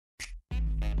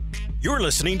You're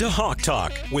listening to Hawk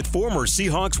Talk with former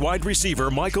Seahawks wide receiver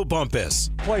Michael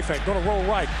Bumpus. Play fake, going to roll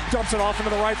right, dumps it off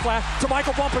into the right flat to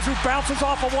Michael Bumpus, who bounces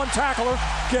off of one tackler,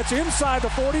 gets inside the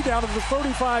 40, down to the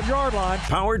 35-yard line.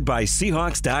 Powered by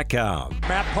Seahawks.com.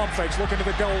 Matt pump fakes, looking to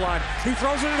the goal line. He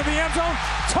throws it into the end zone.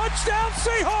 Touchdown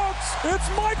Seahawks!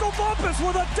 It's Michael Bumpus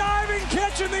with a diving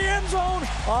catch in the end zone.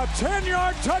 A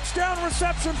 10-yard touchdown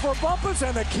reception for Bumpus,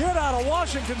 and the kid out of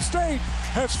Washington State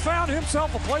has found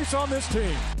himself a place on this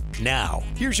team. Now,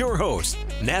 here's your host,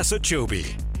 NASA Chobe.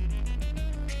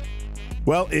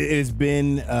 Well, it has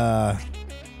been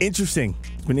interesting.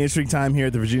 It's been an interesting time here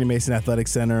at the Virginia Mason Athletic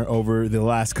Center over the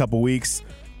last couple weeks.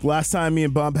 Last time me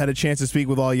and Bump had a chance to speak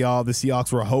with all y'all, the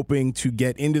Seahawks were hoping to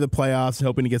get into the playoffs and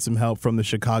hoping to get some help from the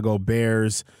Chicago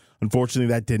Bears.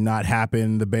 Unfortunately, that did not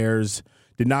happen. The Bears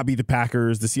did not beat the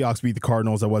Packers. The Seahawks beat the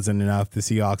Cardinals. That wasn't enough. The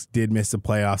Seahawks did miss the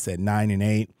playoffs at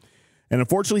 9-8. And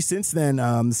unfortunately, since then, the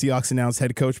Seahawks announced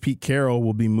head coach Pete Carroll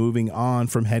will be moving on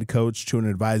from head coach to an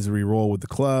advisory role with the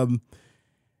club.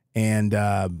 And,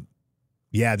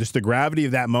 just the gravity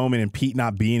of that moment and Pete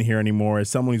not being here anymore. As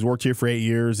someone who's worked here for 8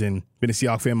 years and been a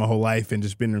Seahawks fan my whole life and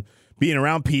just been being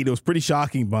around Pete, it was pretty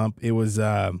shocking, Bump. It was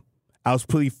I was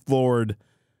pretty floored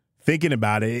thinking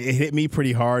about it. It hit me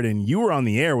pretty hard, and you were on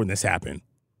the air when this happened.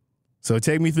 So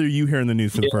take me through you hearing the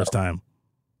news for the first time.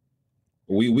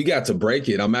 We got to break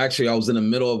it. I was in the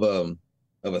middle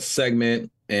of a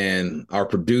segment, and our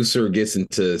producer gets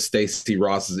into Stacey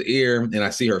Ross's ear, and I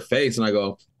see her face, and I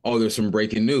go, "Oh, there's some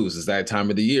breaking news. It's that time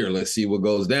of the year. Let's see what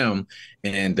goes down."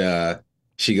 And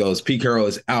she goes, "Pete Carroll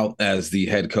is out as the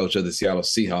head coach of the Seattle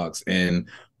Seahawks." And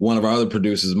one of our other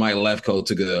producers, Mike Lefkoe,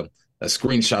 took a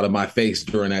screenshot of my face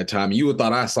during that time. You would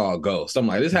thought I saw a ghost. I'm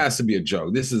like, this has to be a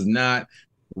joke. This is not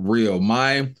real.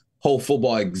 My whole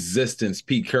football existence,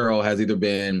 Pete Carroll has either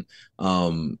been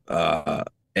a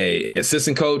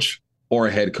assistant coach or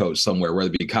a head coach somewhere,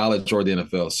 whether it be college or the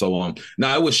NFL. So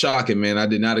now it was shocking, man. I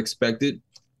did not expect it.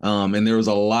 And there was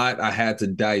a lot I had to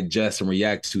digest and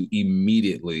react to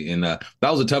immediately. And that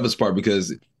was the toughest part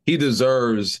because he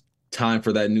deserves time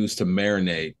for that news to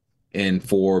marinate and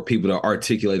for people to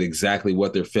articulate exactly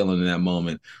what they're feeling in that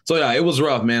moment. So, yeah, it was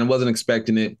rough, man. I wasn't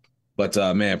expecting it. But,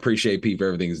 man, appreciate Pete for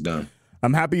everything he's done.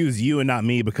 I'm happy it was you and not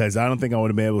me because I don't think I would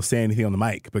have been able to say anything on the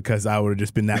mic because I would have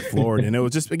just been that floored. And it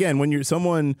was just, again, when you're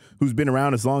someone who's been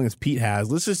around as long as Pete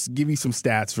has, let's just give you some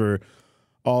stats for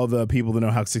all the people that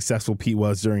know how successful Pete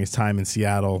was during his time in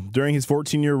Seattle. During his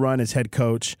 14-year run as head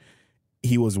coach,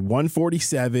 he was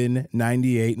 147,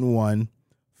 98-1,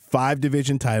 5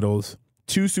 division titles,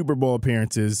 2 Super Bowl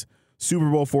appearances,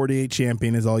 Super Bowl 48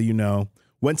 champion is all you know,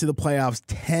 went to the playoffs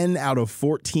 10 out of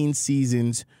 14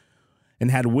 seasons, and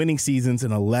had winning seasons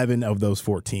in 11 of those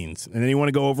 14s. And then you want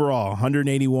to go overall,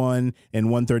 181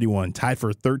 and 131, tied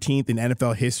for 13th in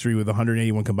NFL history with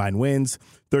 181 combined wins,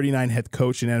 39 head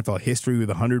coach in NFL history with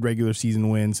 100 regular season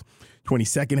wins,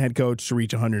 22nd head coach to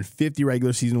reach 150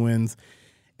 regular season wins,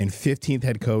 and 15th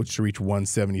head coach to reach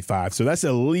 175. So that's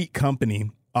elite company,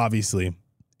 obviously.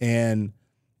 And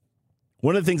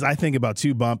one of the things I think about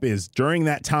too, Bump, is during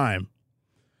that time,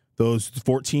 those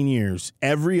 14 years,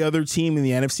 every other team in the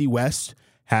NFC West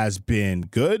has been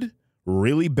good,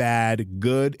 really bad,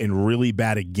 good, and really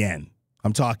bad again.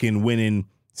 I'm talking winning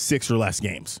 6 or less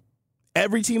games.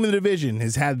 Every team in the division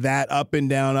has had that up and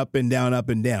down, up and down, up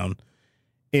and down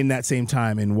in that same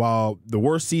time. And while the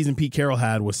worst season Pete Carroll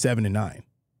had was 7-9.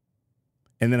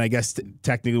 And then I guess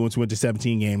technically once we went to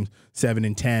 17 games,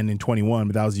 7-10 and 21,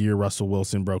 but that was the year Russell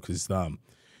Wilson broke his thumb.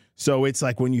 So it's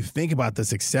like when you think about the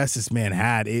success this man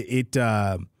had, it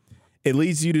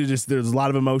leads you to just, there's a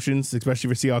lot of emotions, especially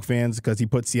for Seahawks fans, because he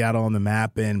put Seattle on the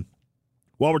map. And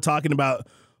while we're talking about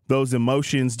those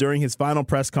emotions during his final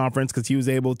press conference, because he was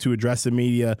able to address the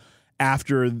media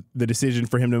after the decision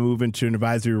for him to move into an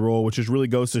advisory role, which just really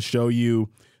goes to show you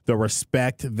the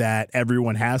respect that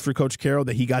everyone has for Coach Carroll,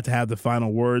 that he got to have the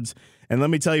final words. And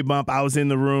let me tell you, Bump, I was in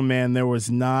the room, man. There was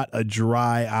not a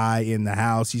dry eye in the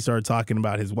house. He started talking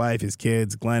about his wife, his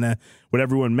kids, Glenna, what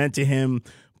everyone meant to him.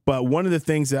 But one of the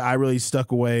things that I really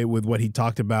stuck away with what he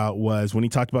talked about was when he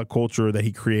talked about culture that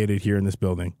he created here in this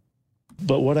building.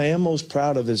 But what I am most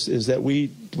proud of is that we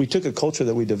took a culture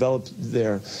that we developed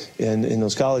there in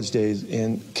those college days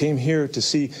and came here to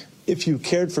see if you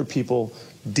cared for people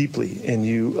deeply and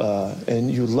you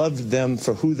loved them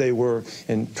for who they were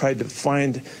and tried to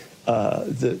find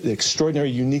the extraordinary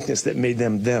uniqueness that made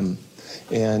them them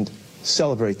and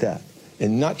celebrate that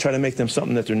and not try to make them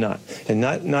something that they're not and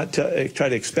not to try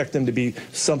to expect them to be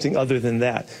something other than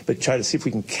that, but try to see if we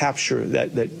can capture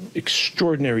that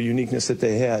extraordinary uniqueness that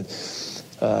they had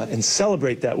and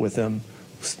celebrate that with them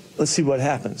let's see what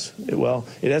happens. Well,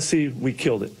 at SC, we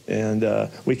killed it. And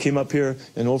we came up here,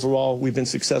 and overall, we've been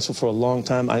successful for a long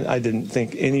time. I didn't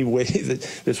think any way that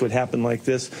this would happen like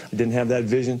this. I didn't have that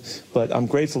vision. But I'm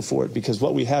grateful for it, because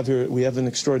what we have here, we have an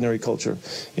extraordinary culture.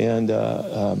 And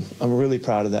I'm really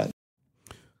proud of that.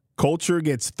 Culture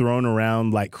gets thrown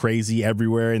around like crazy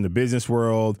everywhere in the business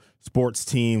world, sports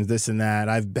teams, this and that.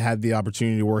 I've had the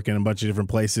opportunity to work in a bunch of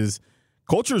different places.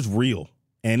 Culture is real.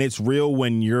 And it's real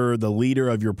when you're the leader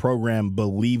of your program,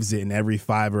 believes it in every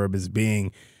fiber of his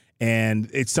being. And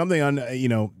it's something,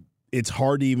 it's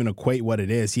hard to even equate what it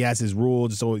is. He has his rule,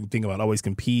 just always think about always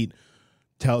compete,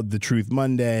 tell the truth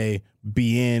Monday,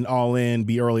 be in, all in,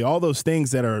 be early, all those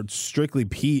things that are strictly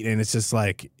Pete. And it's just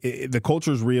like the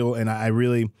culture is real. And I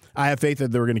have faith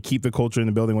that they're going to keep the culture in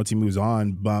the building once he moves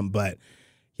on. But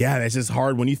yeah, it's just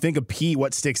hard. When you think of Pete,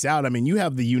 what sticks out? I mean, you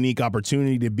have the unique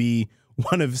opportunity to be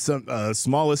one of some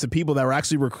small list of people that were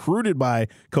actually recruited by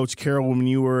Coach Carroll when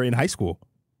you were in high school.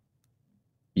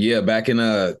 Yeah, back in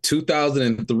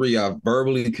 2003, I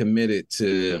verbally committed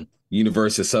to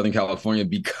University of Southern California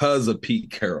because of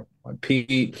Pete Carroll.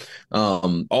 Pete,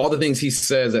 all the things he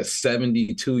says at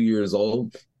 72 years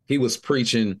old, he was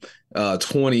preaching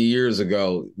 20 years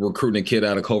ago, recruiting a kid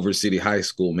out of Culver City High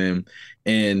School, man.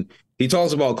 And he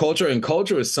talks about culture, and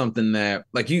culture is something that,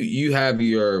 like, you have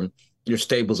your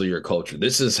staples of your culture.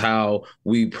 This is how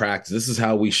we practice. This is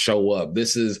how we show up.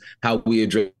 This is how we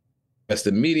address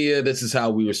the media. This is how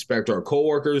we respect our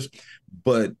coworkers.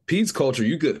 But Pete's culture,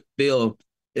 you could feel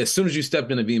as soon as you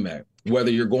stepped into VMAC,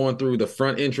 whether you're going through the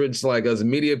front entrance like us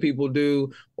media people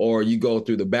do, or you go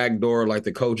through the back door like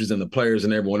the coaches and the players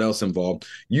and everyone else involved,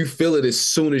 you feel it as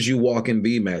soon as you walk in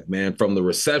VMAC, man. From the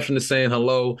receptionist saying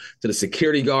hello to the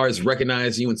security guards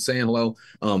recognizing you and saying hello,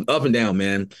 up and down,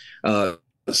 man.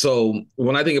 So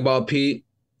when I think about Pete,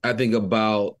 I think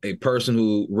about a person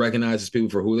who recognizes people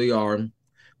for who they are,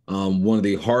 one of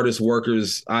the hardest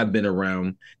workers I've been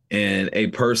around, and a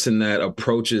person that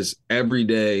approaches every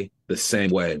day the same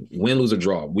way. Win, lose, or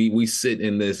draw. We sit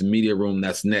in this media room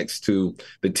that's next to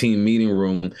the team meeting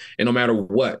room, and no matter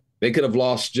what, they could have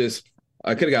lost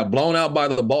I could have got blown out by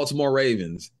the Baltimore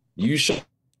Ravens. You show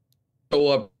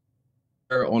up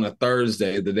on a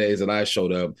Thursday, the days that I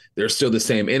showed up, there's still the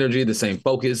same energy, the same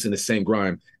focus, and the same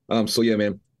grind. So yeah,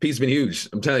 man, Pete's been huge.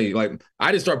 I'm telling you, like,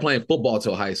 I didn't start playing football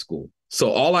till high school. So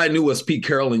all I knew was Pete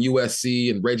Carroll and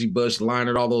USC and Reggie Bush,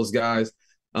 Leonard, all those guys.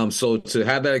 So to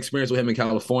have that experience with him in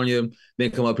California,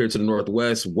 then come up here to the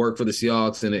Northwest, work for the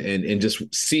Seahawks, and just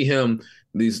see him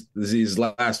these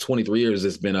last 23 years,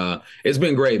 it's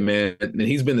been great, man. And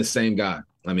he's been the same guy.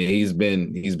 I mean, he's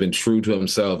been true to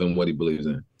himself and what he believes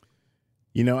in.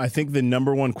 I think the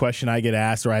number one question I get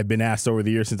asked, or I've been asked over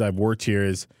the years since I've worked here,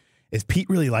 is Pete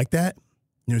really like that?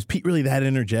 Is Pete really that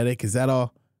energetic? Is that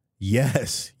all?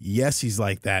 Yes, he's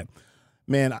like that.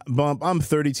 Man, Bump, I'm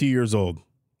 32 years old.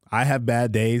 I have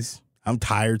bad days. I'm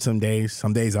tired some days.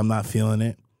 Some days I'm not feeling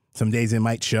it. Some days it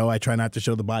might show. I try not to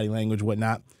show the body language,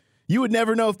 whatnot. You would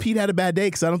never know if Pete had a bad day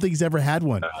because I don't think he's ever had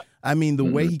one. I mean, the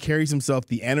way he carries himself,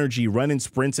 the energy, running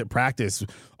sprints at practice,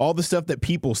 all the stuff that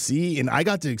people see, and I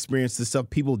got to experience the stuff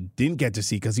people didn't get to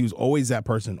see because he was always that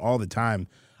person all the time.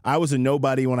 I was a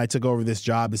nobody when I took over this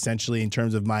job, essentially, in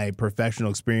terms of my professional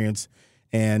experience.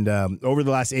 And over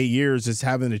the last 8 years, just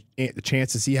having a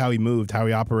chance to see how he moved, how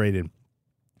he operated,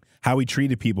 how he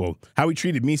treated people, how he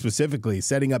treated me specifically,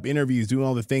 setting up interviews, doing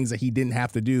all the things that he didn't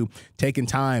have to do, taking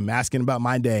time, asking about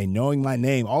my day, knowing my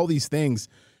name, all these things.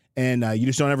 And you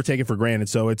just don't ever take it for granted.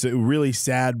 So it's a really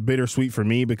sad, bittersweet for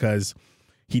me because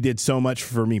he did so much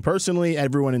for me personally,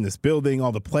 everyone in this building,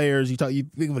 all the players. You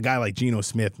think of a guy like Geno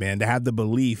Smith, man, to have the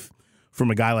belief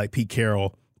from a guy like Pete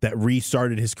Carroll that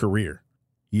restarted his career.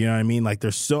 You know what I mean? Like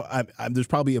there's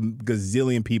probably a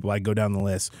gazillion people I go down the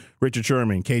list. Richard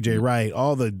Sherman, KJ Wright,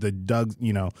 all the Doug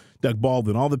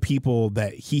Baldwin, all the people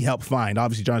that he helped find.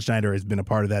 Obviously, John Schneider has been a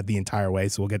part of that the entire way,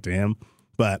 so we'll get to him.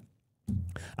 But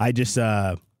I just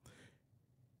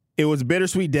it was a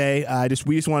bittersweet day.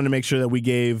 We just wanted to make sure that we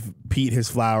gave Pete his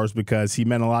flowers because he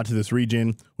meant a lot to this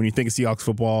region. When you think of Seahawks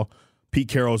football, Pete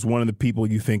Carroll is one of the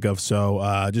people you think of.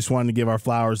 So just wanted to give our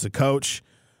flowers to Coach.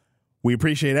 We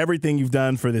appreciate everything you've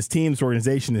done for this team, this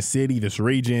organization, this city, this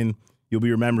region. You'll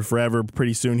be remembered forever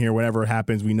pretty soon here. Whatever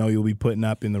happens, we know you'll be putting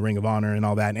up in the Ring of Honor and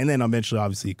all that. And then eventually,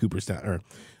 obviously, Cooperstown, or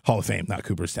Hall of Fame, not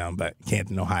Cooperstown, but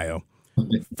Canton, Ohio.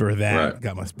 For that,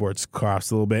 Got my sports crossed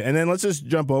a little bit. And then let's just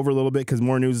jump over a little bit because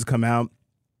more news has come out.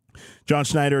 John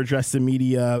Schneider addressed the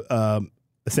media,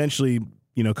 essentially,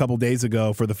 a couple days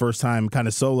ago for the first time kind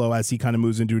of solo as he kind of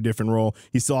moves into a different role.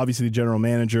 He's still obviously the general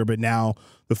manager, but now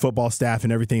the football staff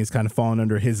and everything is kind of fallen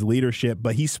under his leadership.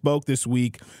 But he spoke this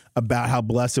week about how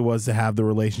blessed it was to have the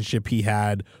relationship he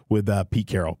had with Pete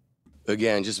Carroll.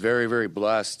 Again, just very, very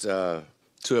blessed to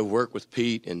have worked with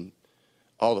Pete and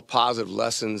all the positive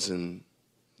lessons and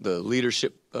the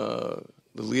leadership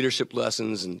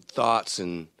lessons and thoughts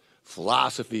and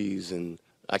philosophies, and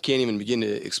I can't even begin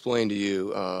to explain to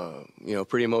you,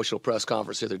 pretty emotional press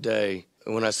conference the other day.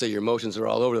 And when I say your emotions are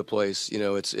all over the place,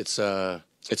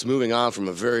 it's moving on from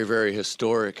a very, very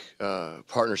historic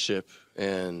partnership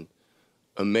and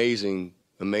amazing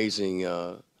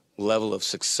level of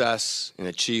success and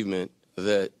achievement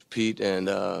that Pete and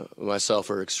myself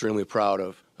are extremely proud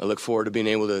of. I look forward to being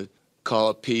able to call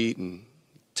up Pete and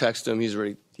text him. He's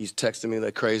texting me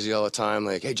like crazy all the time,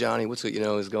 like, "Hey Johnny, what's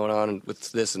going on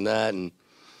with this and that?" And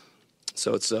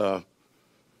so it's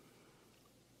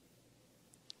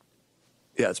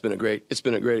been a great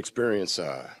experience.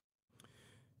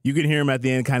 You can hear him at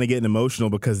the end kind of getting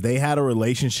emotional because they had a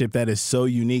relationship that is so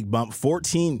unique.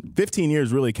 15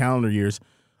 years, really calendar years,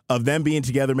 of them being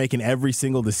together, making every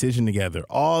single decision together,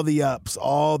 all the ups,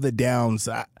 all the downs.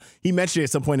 He mentioned it at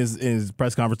some point in his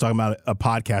press conference talking about a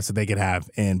podcast that they could have.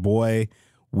 And boy,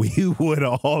 we would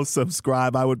all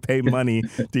subscribe. I would pay money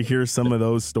to hear some of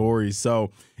those stories.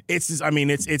 So it's just,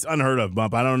 it's unheard of,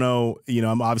 Bump. I don't know.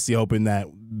 I'm obviously hoping that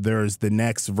there's the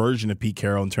next version of Pete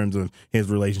Carroll in terms of his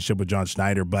relationship with John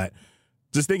Schneider. But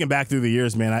just thinking back through the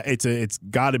years, man, it's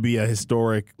got to be a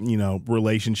historic,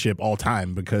 relationship all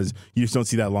time because you just don't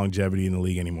see that longevity in the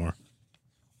league anymore.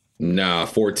 Nah,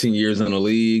 14 years in the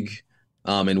league,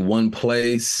 in one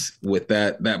place with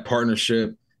that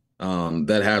partnership,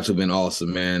 that has to have been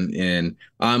awesome, man. And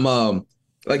I'm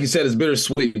like you said, it's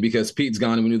bittersweet because Pete's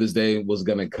gone and we knew this day was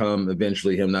going to come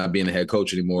eventually, him not being the head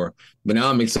coach anymore. But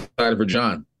now I'm excited for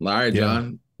John. All right,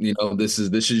 John. This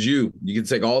is you. You can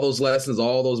take all those lessons,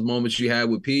 all those moments you had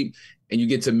with Pete, and you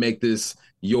get to make this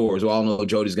yours. Well, I know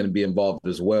Jody's going to be involved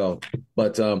as well,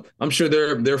 but I'm sure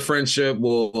their friendship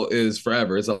is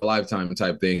forever. It's a lifetime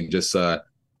type thing. Just that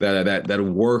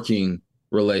working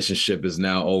relationship is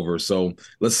now over. So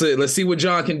let's see what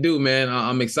John can do, man.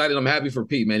 I'm excited. I'm happy for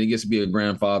Pete, man. He gets to be a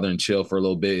grandfather and chill for a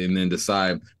little bit, and then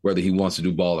decide whether he wants to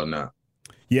do ball or not.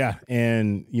 Yeah,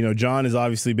 and John has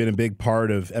obviously been a big part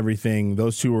of everything.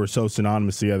 Those two were so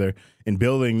synonymous together in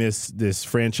building this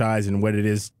franchise and what it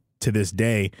is to this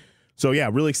day. So yeah,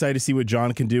 really excited to see what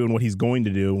John can do and what he's going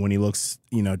to do when he looks,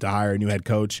 to hire a new head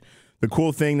coach. The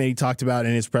cool thing that he talked about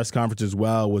in his press conference as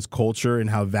well was culture and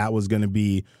how that was going to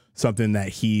be something that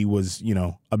he was,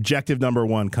 objective number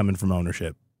one coming from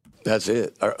ownership. That's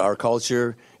it. Our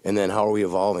culture, and then how are we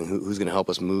evolving? Who's going to help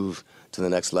us move to the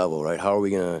next level, right? How are we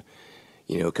going to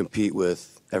compete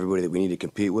with everybody that we need to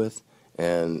compete with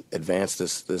and advance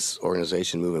this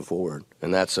organization moving forward.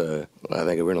 And I think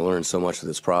we're going to learn so much of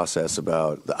this process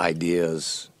about the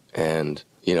ideas. And,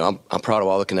 I'm proud of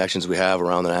all the connections we have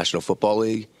around the National Football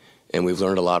League, and we've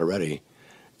learned a lot already.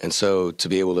 And so to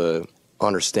be able to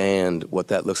understand what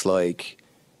that looks like,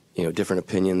 different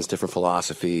opinions, different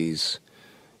philosophies,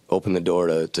 open the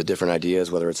door to different ideas,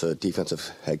 whether it's a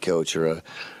defensive head coach or a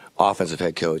offensive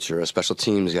head coach or a special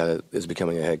teams guy that is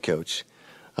becoming a head coach.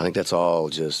 I think that's all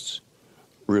just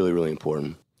really, really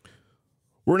important.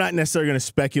 We're not necessarily going to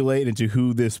speculate into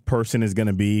who this person is going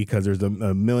to be because there's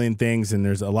a million things and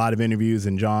there's a lot of interviews,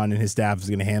 and John and his staff is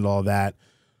going to handle all that.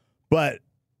 But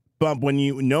Bump,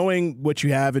 knowing what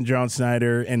you have in John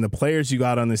Schneider and the players you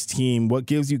got on this team, what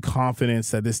gives you confidence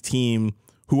that this team,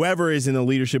 whoever is in the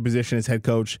leadership position as head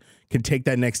coach, can take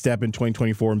that next step in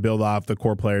 2024 and build off the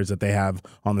core players that they have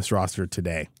on this roster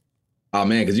today? Oh,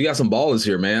 man, because you got some ballers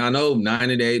here, man. I know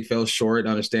 9-8 fell short. I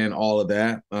understand all of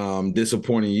that.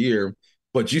 Disappointing year,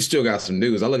 but you still got some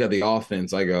news. I look at the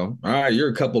offense. I go, all right, you're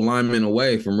a couple linemen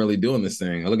away from really doing this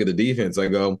thing. I look at the defense. I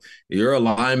go, you're a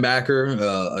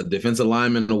linebacker, a defensive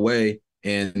lineman away,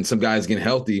 and some guys getting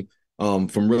healthy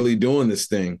from really doing this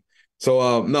thing.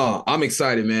 So, no, I'm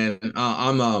excited, man.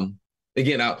 I'm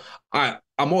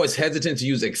always hesitant to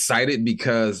use excited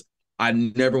because I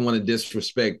never want to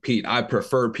disrespect Pete. I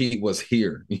prefer Pete was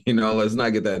here. Let's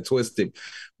not get that twisted.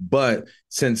 But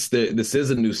since this is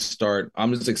a new start,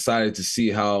 I'm just excited to see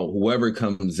how whoever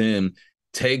comes in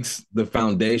takes the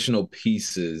foundational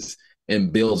pieces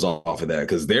and builds off of that.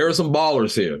 Because there are some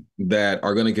ballers here that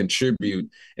are going to contribute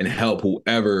and help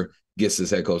whoever gets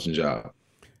this head coaching job.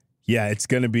 Yeah, it's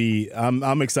going to be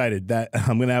I'm excited that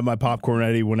I'm going to have my popcorn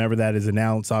ready whenever that is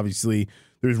announced. Obviously,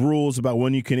 there's rules about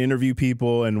when you can interview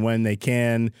people and when they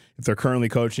can. If they're currently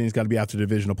coaching, it's got to be after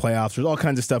divisional playoffs. There's all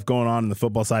kinds of stuff going on in the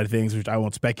football side of things, which I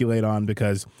won't speculate on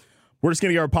because we're just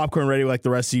going to get our popcorn ready like the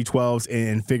rest of you 12s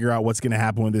and figure out what's going to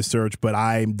happen with this search. But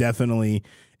I'm definitely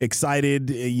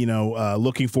excited,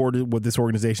 looking forward to what this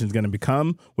organization is going to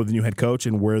become with the new head coach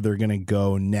and where they're going to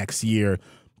go next year.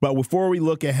 But before we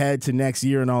look ahead to next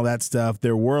year and all that stuff,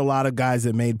 there were a lot of guys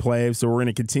that made plays, so we're going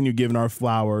to continue giving our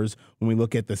flowers when we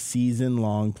look at the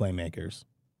season-long playmakers.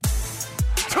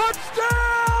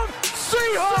 Touchdown,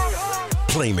 Seahawks!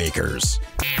 Playmakers.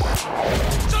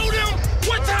 Show them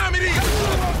what time it is!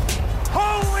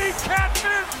 Holy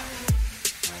catfish!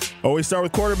 Always start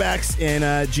with quarterbacks,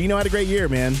 and Geno had a great year,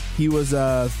 man. He was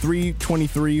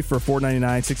 323 for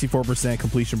 499, 64%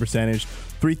 completion percentage,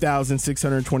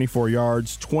 3,624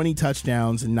 yards, 20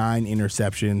 touchdowns, 9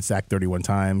 interceptions, sacked 31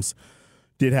 times.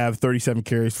 Did have 37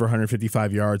 carries for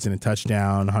 155 yards and a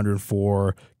touchdown,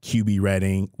 104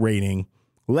 QB rating.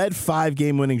 Led 5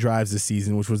 game-winning drives this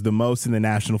season, which was the most in the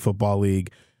National Football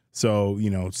League. So,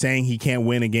 saying he can't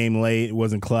win a game late, it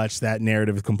wasn't clutch, that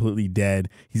narrative is completely dead.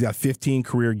 He's got 15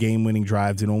 career game-winning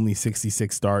drives and only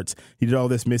 66 starts. He did all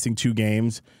this missing 2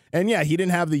 games. And, yeah, he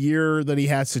didn't have the year that he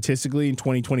had statistically in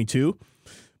 2022.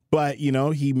 But,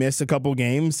 he missed a couple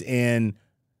games, and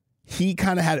he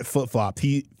kind of had it flip-flopped.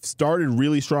 He started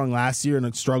really strong last year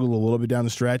and struggled a little bit down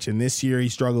the stretch. And this year he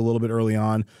struggled a little bit early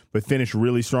on, but finished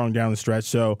really strong down the stretch.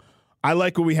 So, I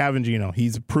like what we have in Geno.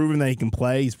 He's proven that he can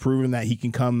play. He's proven that he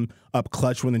can come up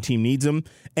clutch when the team needs him.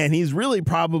 And he's really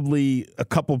probably a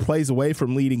couple plays away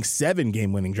from leading 7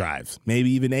 game-winning drives,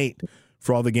 maybe even 8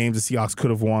 for all the games the Seahawks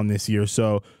could have won this year.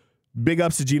 So big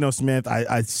ups to Geno Smith.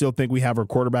 I still think we have our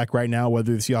quarterback right now,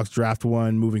 whether the Seahawks draft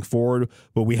one moving forward,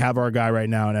 but we have our guy right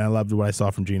now, and I loved what I saw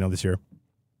from Geno this year.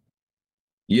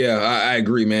 Yeah, I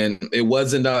agree, man. It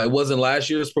wasn't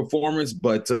last year's performance,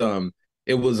 but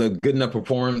it was a good enough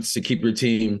performance to keep your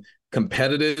team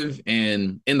competitive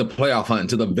and in the playoff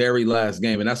hunt to the very last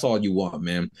game. And that's all you want,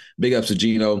 man. Big ups to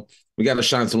Geno. We got to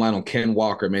shine some light on Ken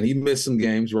Walker, man. He missed some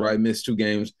games, right? Missed 2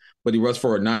 games, but he rushed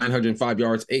for 905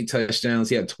 yards, 8 touchdowns.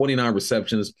 He had 29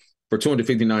 receptions for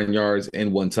 259 yards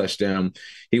and 1 touchdown.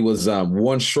 He was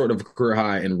 1 short of a career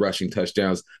high in rushing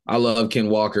touchdowns. I love Ken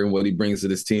Walker and what he brings to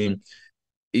this team.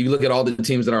 If you look at all the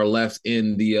teams that are left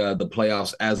in the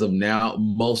playoffs as of now,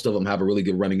 most of them have a really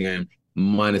good running game,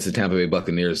 minus the Tampa Bay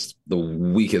Buccaneers, the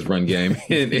weakest run game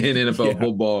in NFL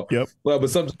football. Yep. Well, but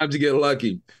sometimes you get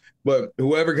lucky. But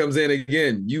whoever comes in,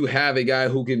 again, you have a guy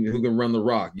who can run the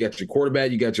rock. You got your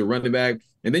quarterback, you got your running back,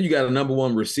 and then you got a number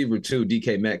 1 receiver too,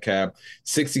 DK Metcalf,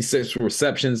 66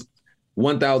 receptions,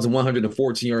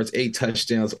 1,114 yards, 8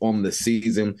 touchdowns on the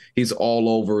season. He's all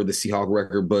over the Seahawks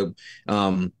record, but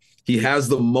he has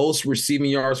the most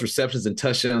receiving yards, receptions, and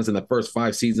touchdowns in the first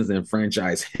 5 seasons in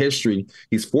franchise history.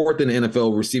 He's 4th in the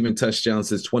NFL receiving touchdowns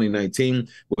since 2019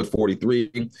 with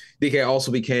 43. DK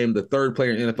also became the 3rd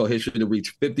player in NFL history to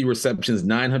reach 50 receptions,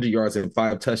 900 yards, and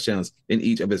 5 touchdowns in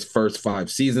each of his first 5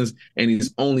 seasons, and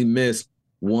he's only missed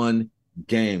 1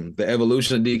 game. The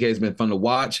evolution of DK has been fun to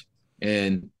watch,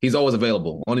 and he's always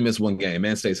available. Only missed 1 game.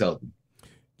 Man stays healthy.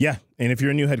 Yeah, and if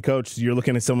you're a new head coach, you're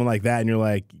looking at someone like that, and you're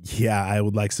like, yeah, I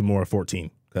would like some more at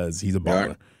 14 because he's a baller.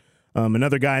 Right.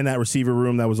 Another guy in that receiver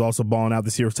room that was also balling out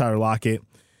this year was Tyler Lockett.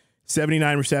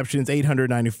 79 receptions,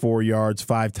 894 yards,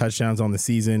 5 touchdowns on the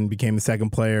season. Became the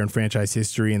 2nd player in franchise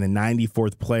history and the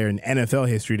 94th player in NFL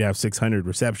history to have 600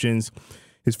 receptions.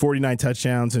 His 49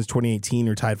 touchdowns since 2018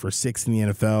 are tied for 6th in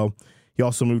the NFL. He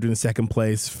also moved into 2nd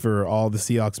place for all the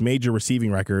Seahawks' major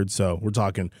receiving records. So we're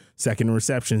talking 2nd in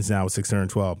receptions now with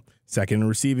 612, 2nd in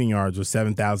receiving yards with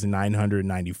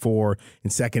 7,994,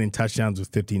 and 2nd in touchdowns with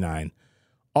 59.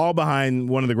 All behind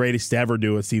one of the greatest to ever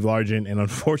do it, Steve Largent. And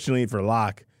unfortunately for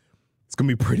Locke, it's going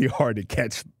to be pretty hard to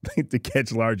catch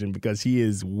Largent because he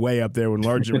is way up there. When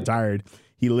Largent retired,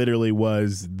 he literally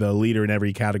was the leader in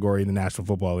every category in the National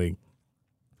Football League.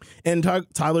 And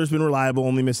Tyler's been reliable,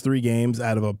 only missed 3 games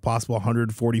out of a possible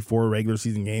 144 regular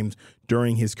season games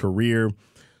during his career.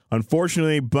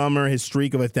 Unfortunately, bummer, his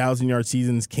streak of 1,000-yard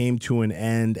seasons came to an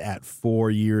end at 4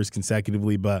 years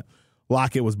consecutively, but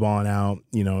Lockett was balling out.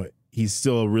 He's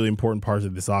still a really important part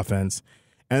of this offense.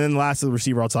 And then the last of the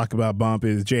receiver I'll talk about, Bump,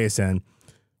 is JSN.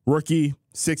 Rookie,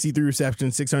 63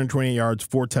 receptions, 628 yards,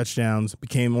 4 touchdowns,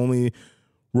 became the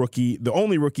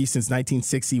only rookie since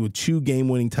 1960 with 2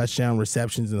 game-winning touchdown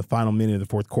receptions in the final minute of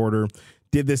the 4th quarter.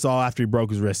 Did this all after he broke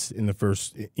his wrist during the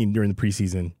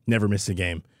preseason. Never missed a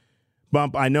game.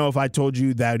 Bump, I know if I told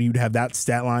you that you'd have that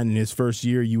stat line in his first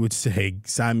year, you would say,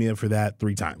 sign me up for that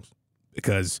 3 times.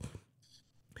 Because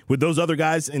with those other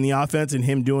guys in the offense and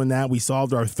him doing that, we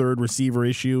solved our third receiver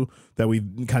issue that we've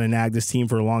kind of nagged this team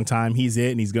for a long time. He's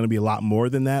it, and he's going to be a lot more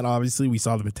than that. Obviously, we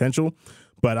saw the potential,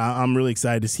 but I'm really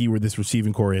excited to see where this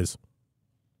receiving core is.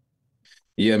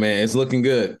 Yeah, man, it's looking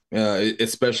good,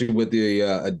 especially with the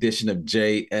addition of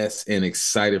J.S. and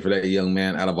excited for that young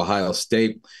man out of Ohio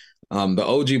State. The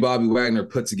OG Bobby Wagner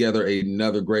put together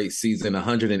another great season,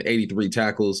 183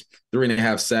 tackles,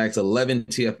 3.5 sacks, 11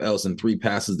 TFLs, and 3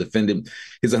 passes defended.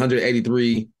 His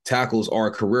 183 tackles are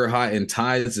a career high and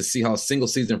ties the Seahawks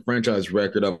single-season franchise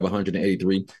record of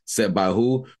 183, set by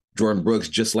who? Jordan Brooks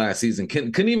just last season.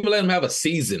 Couldn't even let him have a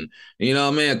season. You know,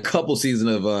 man, a couple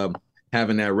seasons of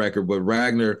having that record. But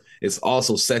Wagner is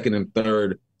also second and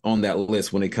third on that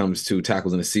list when it comes to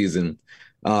tackles in the season.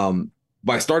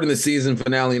 By starting the season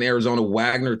finale in Arizona,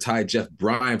 Wagner tied Jeff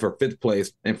Bryan for 5th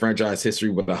place in franchise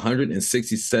history with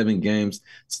 167 games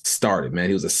started, man.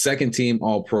 He was a second-team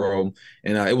All-Pro,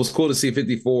 and it was cool to see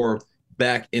 54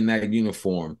 back in that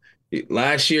uniform.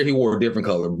 Last year, he wore a different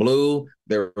color, blue.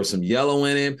 There was some yellow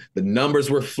in it. The numbers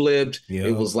were flipped. Yeah.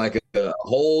 It was like a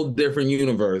whole different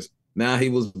universe. Now he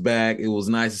was back. It was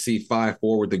nice to see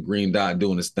 5'4" with the green dot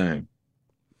doing his thing.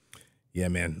 Yeah,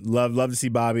 man. Love to see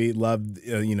Bobby.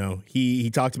 He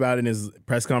talked about in his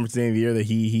press conference at the end of the year that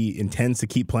he intends to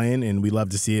keep playing, and we love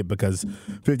to see it because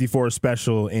 54 is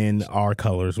special in our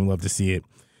colors. We love to see it.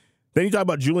 Then you talk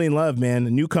about Julian Love, man, a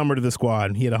newcomer to the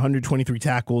squad. He had 123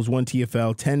 tackles, 1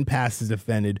 TFL, 10 passes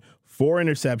defended, 4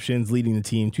 interceptions, leading the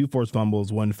team, 2 forced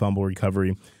fumbles, 1 fumble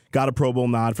recovery. Got a Pro Bowl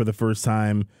nod for the first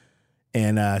time,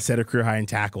 and set a career high in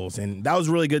tackles. And that was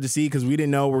really good to see because we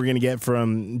didn't know what we were going to get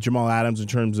from Jamal Adams in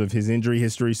terms of his injury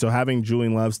history. So having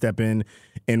Julian Love step in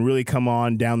and really come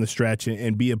on down the stretch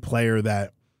and be a player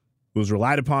that was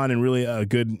relied upon and really a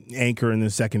good anchor in the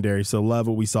secondary. So love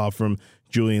what we saw from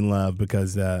Julian Love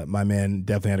because my man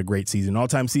definitely had a great season,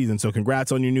 all-time season. So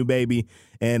congrats on your new baby,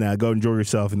 and go enjoy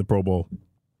yourself in the Pro Bowl.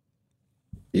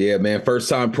 Yeah, man,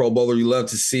 first-time Pro Bowler. You love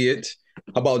to see it.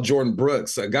 How about Jordan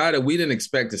Brooks, a guy that we didn't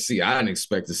expect to see? I didn't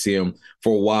expect to see him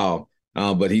for a while,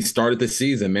 but he started the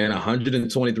season, man,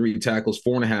 123 tackles,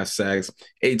 4.5 sacks,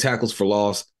 8 tackles for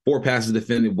loss, 4 passes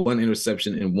defended, 1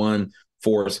 interception, and 1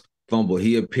 forced fumble.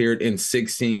 He appeared in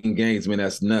 16 games, man,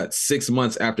 that's nuts. 6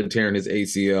 months after tearing his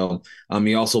ACL.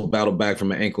 He also battled back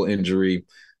from an ankle injury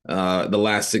the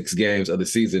last 6 games of the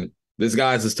season. This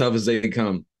guy's as tough as they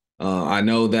come. I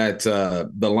know that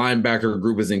the linebacker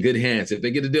group is in good hands. If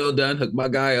they get the deal done, hook my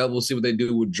guy up. We'll see what they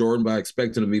do with Jordan, but I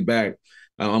expect him to be back.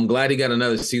 I'm glad he got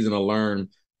another season to learn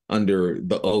under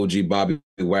the OG Bobby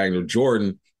Wagner.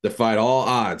 Jordan defied all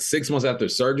odds. 6 months after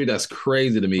surgery, that's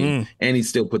crazy to me, and he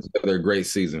still put together a great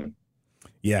season.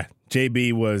 Yeah,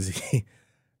 JB was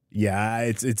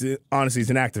it's honestly, it's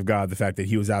an act of God, the fact that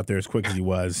he was out there as quick as he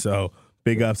was. So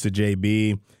big ups to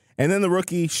JB. And then the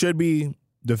rookie should be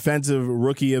Defensive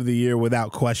Rookie of the Year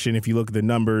without question. If you look at the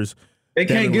numbers, they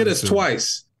can't get us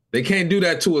twice. They can't do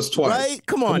that to us twice. Right?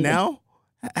 Come on now.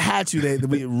 Had to.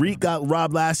 Reek got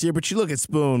robbed last year, but you look at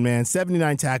Spoon, man.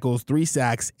 79 tackles, 3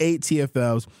 sacks, 8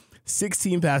 TFLs,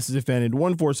 16 passes defended,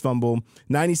 1 forced fumble,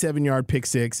 97-yard pick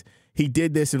six. He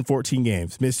did this in 14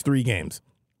 games, missed 3 games.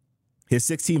 His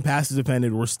 16 passes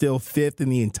defended were still 5th in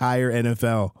the entire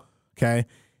NFL, okay?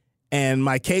 And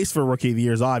my case for Rookie of the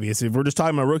Year is obvious. If we're just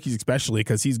talking about rookies especially,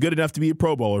 because he's good enough to be a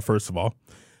Pro Bowler, first of all.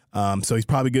 So he's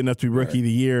probably good enough to be Rookie of the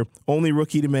Year. Only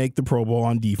rookie to make the Pro Bowl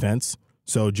on defense.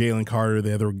 So Jalen Carter,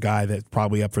 the other guy that's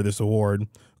probably up for this award,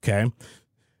 okay?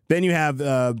 Then you have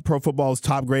Pro Football's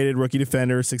top-graded rookie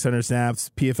defender, 600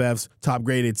 snaps, PFF's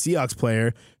top-graded Seahawks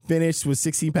player, finished with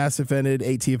 16 passes defended,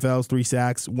 8 TFLs, 3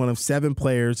 sacks, one of 7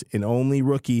 players and only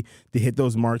rookie to hit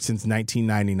those marks since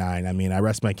 1999. I mean, I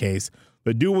rest my case.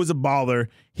 The dude was a baller.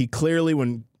 He clearly,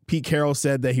 when Pete Carroll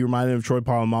said that he reminded him of Troy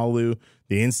Polamalu,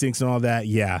 the instincts and all that,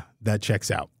 yeah, that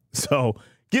checks out. So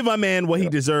give my man what he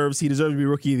deserves. He deserves to be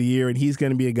Rookie of the Year, and he's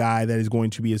going to be a guy that is going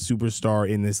to be a superstar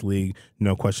in this league.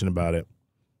 No question about it.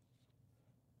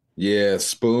 Yeah,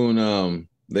 Spoon.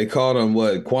 They called him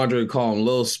what? Quandre called him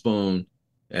Lil Spoon.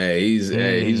 Hey, he's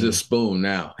a Spoon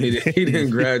now. He didn't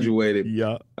graduate.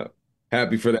 Yeah,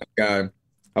 happy for that guy.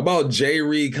 How about Jay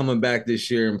Reed coming back this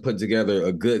year and put together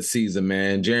a good season,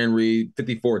 man? Jaren Reed,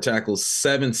 54 tackles,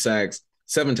 7 sacks,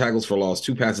 7 tackles for loss,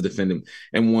 2 passes defended,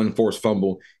 and 1 forced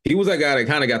fumble. He was that guy that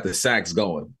kind of got the sacks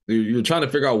going. You're trying to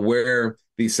figure out where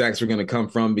these sacks are going to come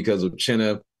from because of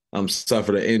Chenna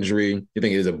suffered an injury. You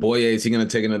think, is it Boye? Is he going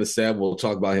to take another step? We'll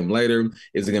talk about him later.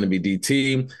 Is it going to be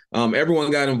DT?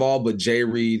 Everyone got involved, but Jay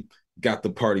Reed got the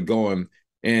party going.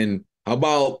 And how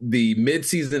about the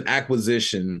midseason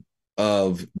acquisition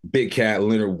of Big Cat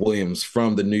Leonard Williams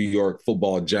from the New York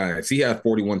Football Giants. He had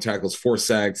 41 tackles, 4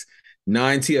 sacks,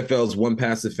 9 TFLs, 1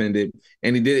 pass defended,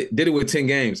 and he did it with 10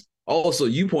 games. Also,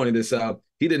 you pointed this out,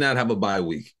 he did not have a bye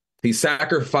week. He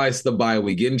sacrificed the bye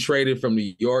week, getting traded from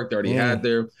New York. They already had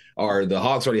the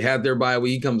Hawks already had their bye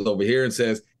week. He comes over here and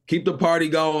says, keep the party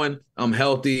going. I'm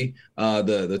healthy.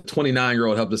 The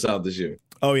 29-year-old helped us out this year.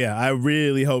 Oh, yeah. I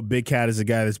really hope Big Cat is a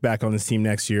guy that's back on this team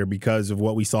next year because of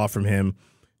what we saw from him.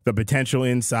 The potential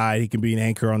inside, he can be an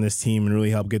anchor on this team and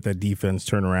really help get that defense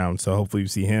turn around. So hopefully you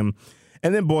see him.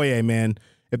 And then Boye, man,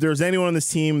 if there was anyone on this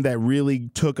team that really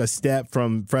took a step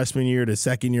from freshman year to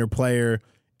second-year player,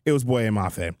 it was Boye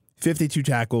Mafe. 52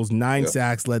 tackles, 9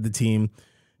 sacks led the team,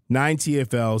 9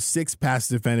 TFLs, 6 passes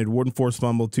defended, wouldn't force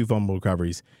fumble, 2 fumble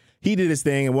recoveries. He did his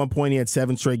thing. At one point, he had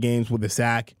 7 straight games with a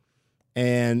sack.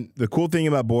 And the cool thing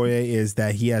about Boye is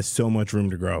that he has so much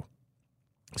room to grow.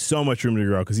 So much room to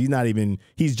grow because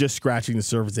he's just scratching the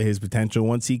surface of his potential.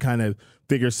 Once he kind of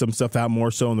figures some stuff out more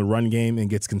so in the run game and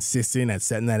gets consistent at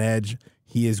setting that edge,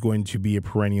 he is going to be a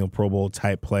perennial Pro Bowl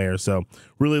type player. So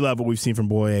really love what we've seen from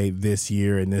Boye this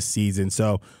year and this season.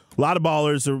 So a lot of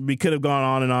ballers. We could have gone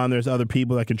on and on. There's other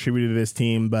people that contributed to this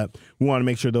team, but we want to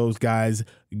make sure those guys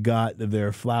got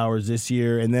their flowers this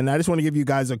year. And then I just want to give you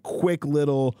guys a quick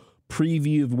little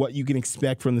preview of what you can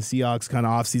expect from the Seahawks kind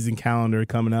of offseason calendar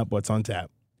coming up. What's on tap?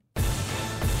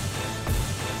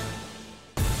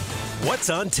 What's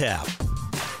on tap?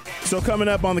 So coming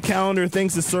up on the calendar,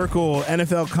 things to circle,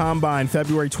 NFL Combine,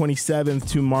 February 27th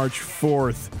to March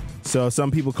 4th. So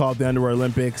some people call it the Underwear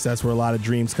Olympics. That's where a lot of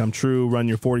dreams come true. Run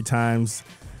your 40 times,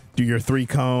 do your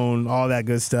 3-cone, all that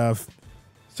good stuff.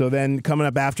 So then coming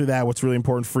up after that, what's really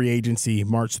important, free agency.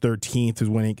 March 13th is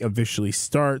when it officially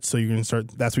starts. So you're going to start.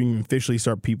 That's when you can officially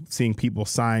start seeing people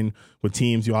sign with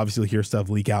teams. You obviously hear stuff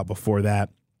leak out before that.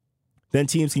 Then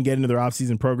teams can get into their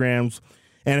offseason programs.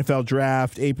 NFL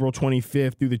Draft, April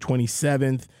 25th through the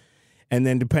 27th. And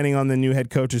then depending on the new head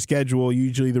coach's schedule,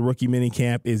 usually the rookie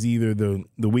minicamp is either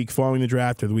the week following the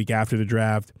draft or the week after the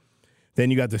draft. Then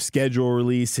you got the schedule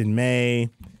release in May,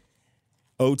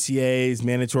 OTAs,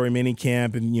 mandatory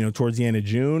minicamp, and towards the end of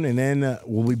June. And then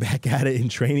we'll be back at it in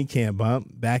training camp,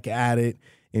 back at it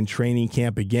in training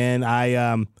camp again.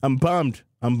 I'm bummed.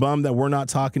 I'm bummed that we're not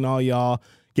talking to all y'all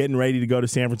getting ready to go to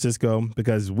San Francisco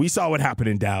because we saw what happened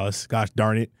in Dallas. Gosh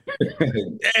darn it.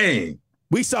 Dang.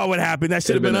 We saw what happened. That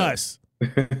should have been us.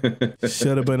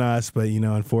 Should have been us, but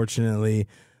unfortunately,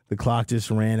 the clock just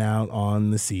ran out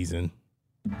on the season.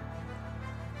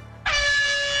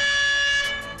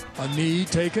 A knee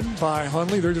taken by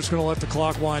Hundley. They're just going to let the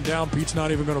clock wind down. Pete's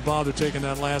not even going to bother taking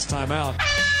that last time out.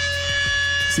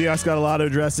 Seahawks got a lot to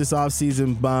address this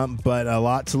offseason bump, but a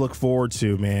lot to look forward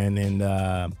to, man. And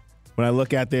when I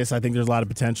look at this, I think there's a lot of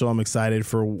potential. I'm excited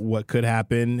for what could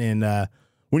happen. And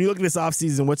when you look at this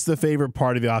offseason, what's the favorite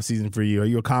part of the offseason for you? Are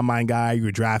you a combine guy? Are you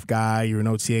a draft guy? You're an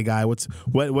OTA guy? What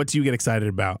do you get excited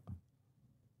about?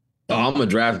 Oh, I'm a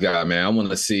draft guy, man. I want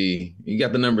to see, you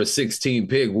got the number 16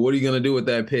 pick. What are you going to do with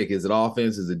that pick? Is it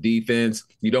offense? Is it defense?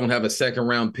 You don't have a second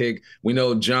round pick. We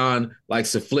know John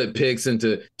likes to flip picks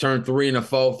into turn 3 and a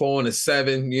 4, 4 and a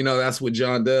 7. That's what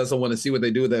John does. I want to see what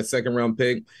they do with that second round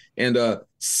pick and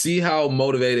see how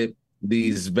motivated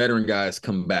these veteran guys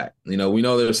come back. We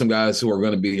know there's some guys who are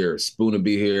going to be here. Spoon will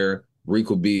be here. Reek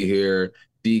will be here.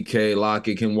 DK,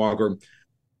 Lockett, Ken Walker.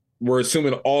 We're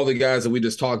assuming all the guys that we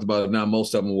just talked about, if not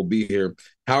most of them, will be here.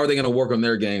 How are they going to work on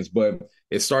their games? But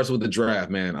it starts with the draft,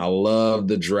 man. I love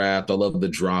the draft. I love the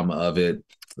drama of it.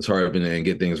 Let's hurry up and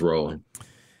get things rolling.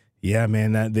 Yeah,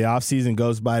 man, the offseason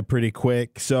goes by pretty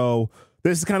quick. So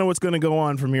this is kind of what's going to go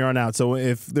on from here on out. So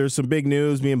if there's some big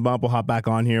news, me and Bump will hop back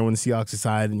on here when the Seahawks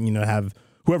decide, have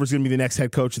whoever's going to be the next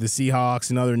head coach of the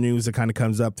Seahawks and other news that kind of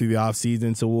comes up through the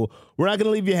offseason. So we're not going to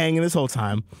leave you hanging this whole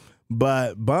time.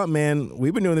 But Bump, man,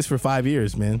 we've been doing this for 5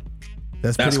 years, man.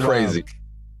 That's crazy.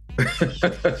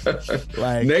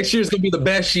 Next year's going to be the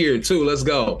best year, too. Let's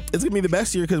go. It's going to be the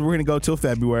best year because we're going to go till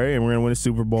February and we're going to win a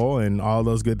Super Bowl and all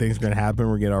those good things are going to happen.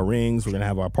 We're going to get our rings. We're going to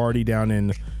have our party down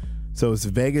in – so it's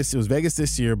Vegas. It was Vegas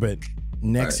this year, but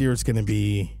next year it's going to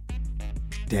be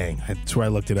 – dang, that's where I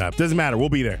looked it up. Doesn't matter. We'll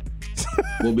be there.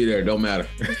 We'll be there. Don't matter.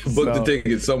 Book the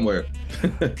ticket somewhere.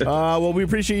 Well, we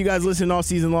appreciate you guys listening all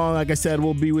season long. Like I said,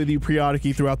 we'll be with you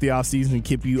periodically throughout the offseason and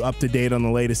keep you up to date on the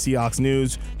latest Seahawks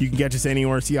news. You can catch us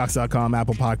anywhere, Seahawks.com,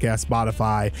 Apple Podcasts,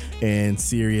 Spotify, and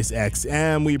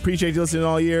SiriusXM. We appreciate you listening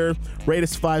all year. Rate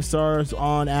us 5 stars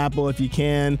on Apple if you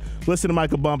can. Listen to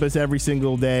Michael Bumpus every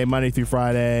single day, Monday through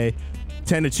Friday,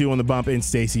 10 to 2 on the Bump and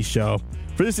Stacy Show.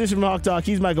 For this edition of Hawk Talk,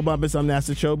 he's Michael Bumpus. I'm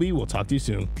Nasa Chobe. We'll talk to you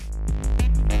soon.